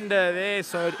defender there,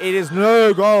 so it is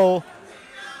no goal.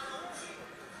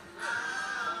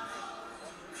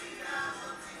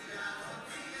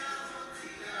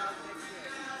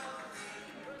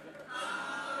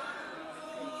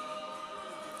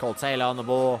 Cole Taylor on the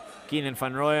ball. Keenan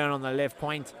van Rooyen on the left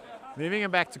point. Moving him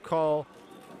back to Cole.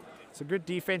 It's a good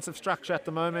defensive structure at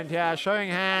the moment here. Showing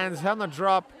hands on the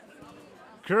drop.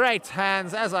 Great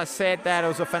hands. As I said, that it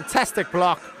was a fantastic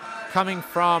block coming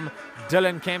from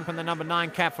Dylan Kemp and the number 9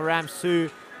 cap for Rams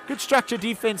 2. Good structure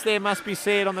defense there, must be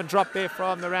said, on the drop there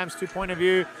from the Rams 2 point of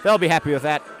view. They'll be happy with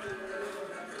that.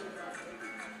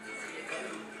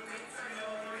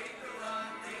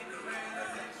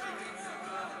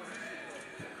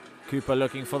 Cooper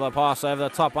looking for the pass over the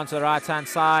top onto the right-hand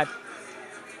side.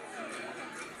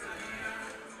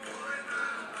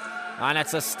 And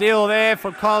it's a steal there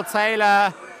for Cole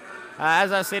Taylor.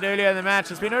 As I said earlier in the match,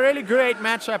 it's been a really great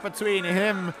matchup between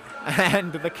him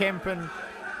and the Kempen.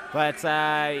 But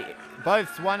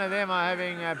both one of them are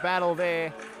having a battle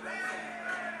there.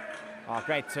 Oh,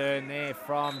 great turn there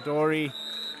from Dory.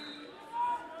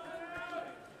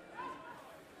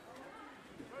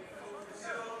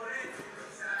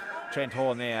 Trent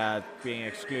Horn there being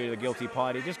excluded, the guilty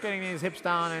party. Just getting his hips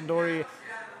down, and Dory,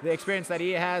 the experience that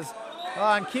he has.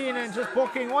 Oh, and Keenan just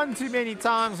booking one too many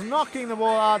times, knocking the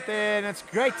ball out there, and it's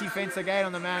great defense again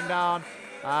on the man down,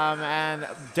 and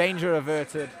danger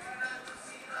averted.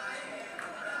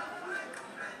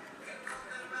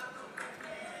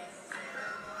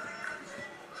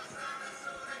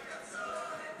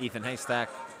 Ethan Haystack.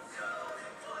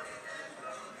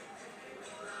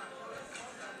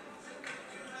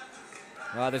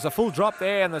 There's a full drop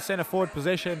there in the centre forward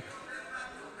position.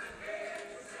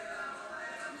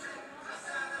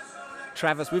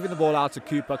 Travis moving the ball out to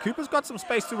Cooper. Cooper's got some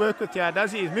space to work with here,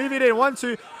 does he? He's moving in,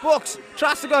 1-2. Books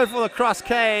tries to go for the cross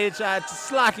cage,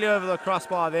 slightly over the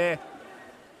crossbar there.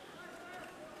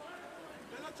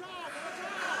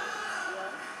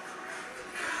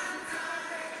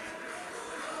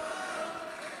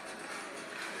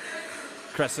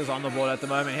 Chris is on the ball at the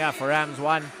moment here for Rams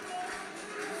 1.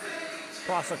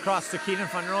 Pass across to Keenan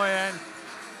van Rooyen.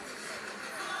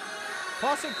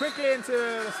 Passing quickly into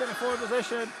the centre forward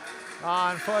position.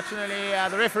 Unfortunately,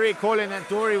 the referee calling that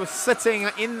Dory was sitting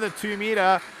in the 2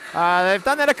 meter. They've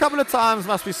done that a couple of times,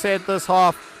 must be said, this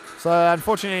half. So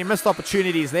unfortunately, missed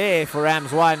opportunities there for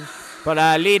Rams 1.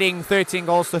 But leading 13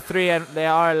 goals to 3, and they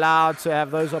are allowed to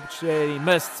have those opportunities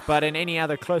missed. But in any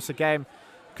other closer game,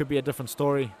 could be a different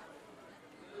story.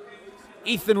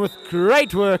 Ethan with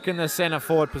great work in the centre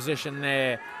forward position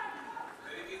there.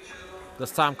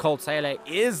 This time Cole Taylor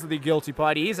is the guilty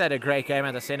party. He's had a great game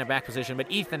at the centre back position,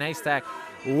 but Ethan Haystack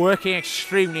working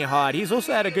extremely hard. He's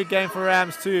also had a good game for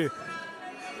Rams too,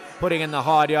 putting in the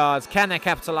hard yards. Can they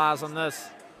capitalise on this?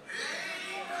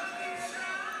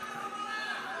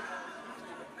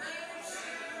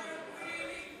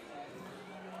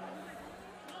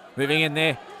 Moving in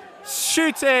there.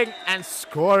 Shooting and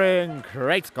scoring.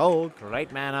 Great goal.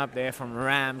 Great man up there from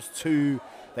Rams 2.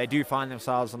 They do find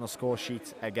themselves on the score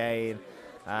sheet again.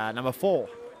 Number 4,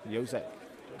 Jose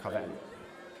Cavalli.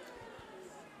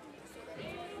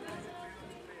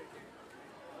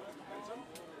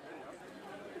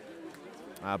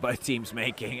 Both teams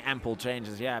making ample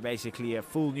changes. Yeah, basically a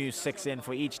full new 6 in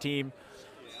for each team.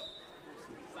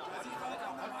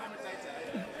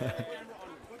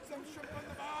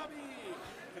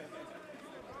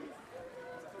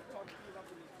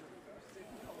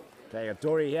 Okay,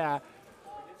 Dory here.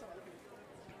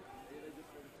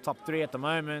 Top 3 at the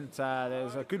moment.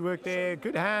 There's a good work there,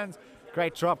 good hands,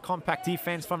 great drop, compact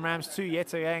defense from Rams 2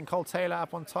 yet again. Cole Taylor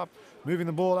up on top, moving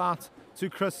the ball out to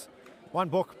Chris. 1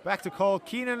 book, back to Cole.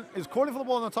 Keenan is calling for the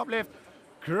ball on the top left.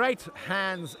 Great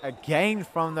hands again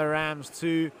from the Rams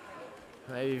 2.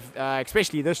 They've,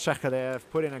 especially this chucker,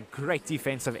 they've put in a great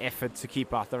defensive effort to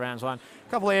keep out the Rams 1. A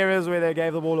couple of areas where they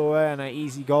gave the ball away and an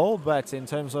easy goal, but in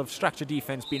terms of structure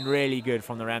defense, been really good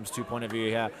from the Rams 2 point of view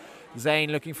here.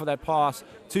 Zane looking for that pass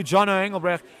to Jono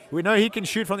Engelbrecht. We know he can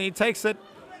shoot from there. He takes it.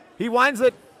 He winds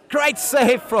it. Great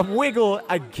save from Wiggle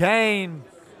again.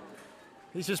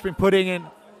 He's just been putting in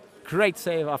great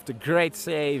save after great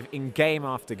save in game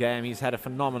after game. He's had a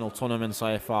phenomenal tournament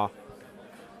so far.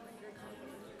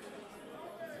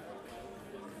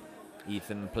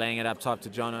 Ethan playing it up top to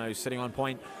Jono, who's sitting on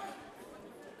point.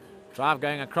 Drive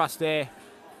going across there.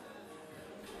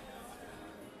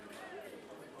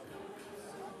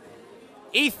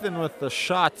 Ethan with the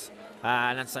shot.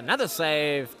 And that's another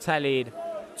save tallied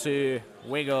to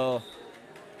Wiggle.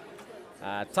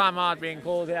 Timeout being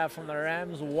called here from the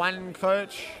Rams. One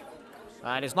coach.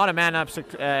 It's not a man-up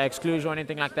exclusion or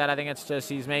anything like that. I think it's just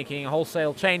he's making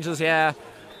wholesale changes here.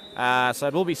 So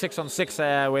it will be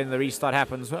 6-on-6 when the restart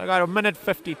happens. We've got 1 minute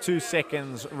 52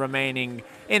 seconds remaining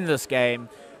in this game.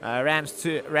 Rams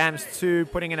 2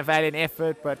 putting in a valiant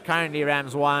effort, but currently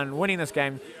Rams 1 winning this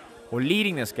game, or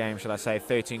leading this game, should I say,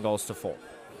 13 goals to 4.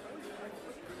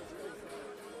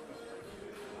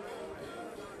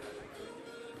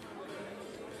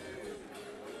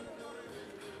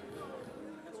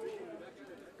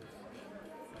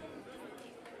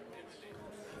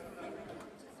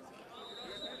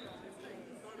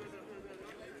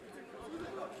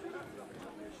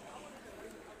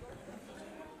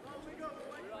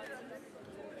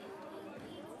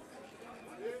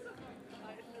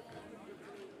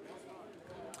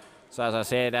 So as I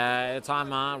said, the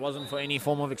timeout wasn't for any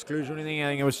form of exclusion or anything. I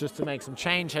think it was just to make some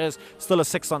changes. Still a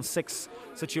 6-on-6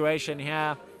 situation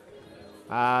here.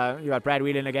 You got Brad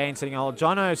Whelan again sitting on.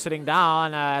 Jono sitting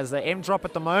down as the M drop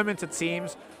at the moment, it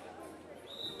seems.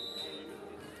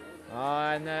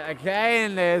 And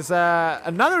again, there's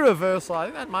another reversal. I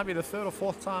think that might be the 3rd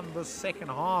or 4th time this second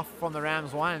half from the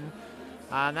Rams 1.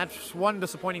 And that's one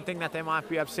disappointing thing that they might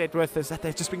be upset with, is that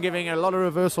they've just been giving a lot of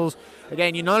reversals.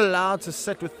 Again, you're not allowed to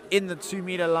sit within the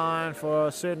 2-meter line for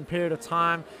a certain period of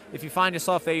time. If you find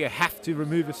yourself there, you have to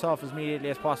remove yourself as immediately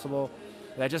as possible.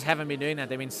 They just haven't been doing that.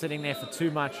 They've been sitting there for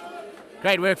too much.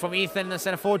 Great work from Ethan, the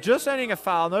centre forward, just earning a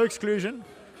foul, no exclusion.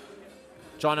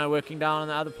 Jono working down on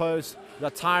the other post. We've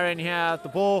got Tyron here, the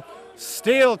ball,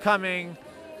 steal coming.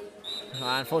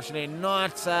 Unfortunately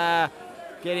not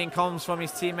getting comms from his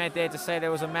teammate there to say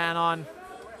there was a man on.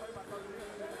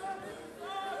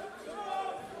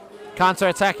 Counter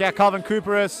attack here, Calvin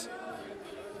Cooperis.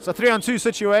 It's a 3-on-2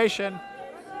 situation.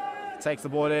 Takes the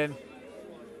ball in.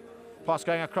 Pass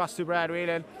going across to Brad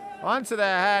Whelan. Onto the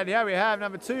hand. Here we have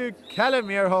number 2, Callum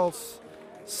Muirholz.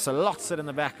 Slots it in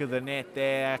the back of the net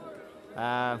there.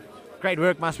 Great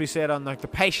work must be said on the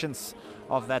patience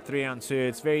of that 3-on-2.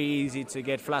 It's very easy to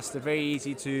get flustered, very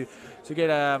easy to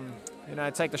get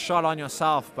take the shot on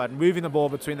yourself, but moving the ball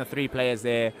between the 3 players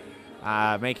there,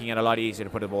 making it a lot easier to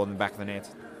put the ball in the back of the net.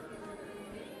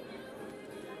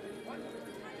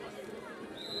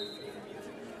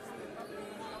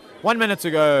 One minute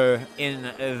to go in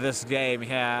this game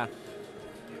here.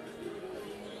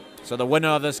 So the winner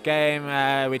of this game,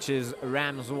 which is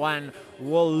Rams 1,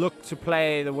 will look to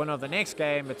play the winner of the next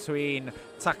game between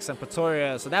Tuks and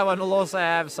Pretoria. So that one will also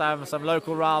have some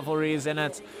local rivalries in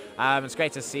it. It's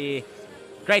great to see.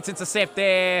 Great intercept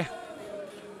there.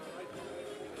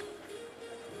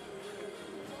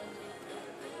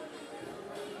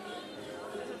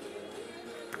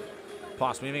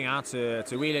 Pass moving out to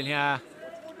Whelan here.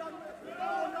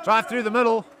 Drive through the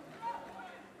middle.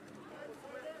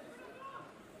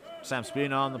 Sam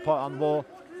Spooner on the ball.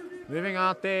 Moving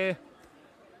out there.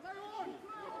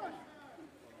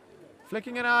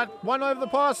 Flicking it out. One over the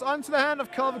pass onto the hand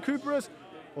of Calvin Cooperis.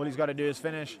 All he's got to do is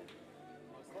finish.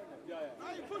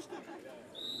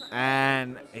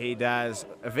 And he does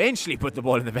eventually put the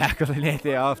ball in the back of the net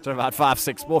there after about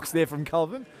 5-6 walks there from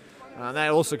Calvin.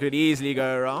 That also could easily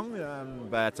go wrong,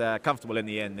 but comfortable in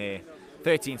the end there.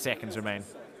 13 seconds remain.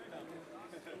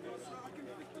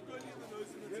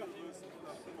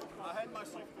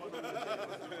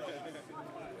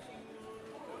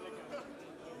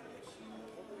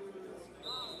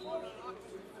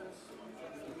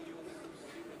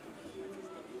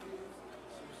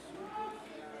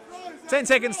 Ten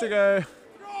seconds to go.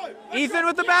 Ethan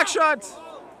with the back shot.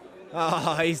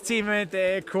 Oh, his teammate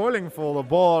there calling for the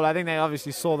ball. I think they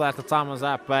obviously saw that the time was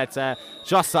up, but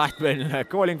Josh Seidman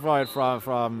calling for it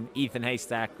from Ethan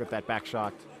Haystack with that back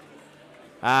shot.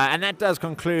 And that does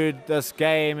conclude this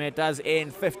game. It does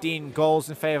end 15 goals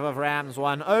in favor of Rams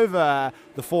 1 over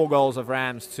the 4 goals of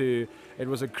Rams 2. It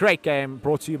was a great game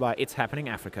brought to you by It's Happening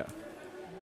Africa.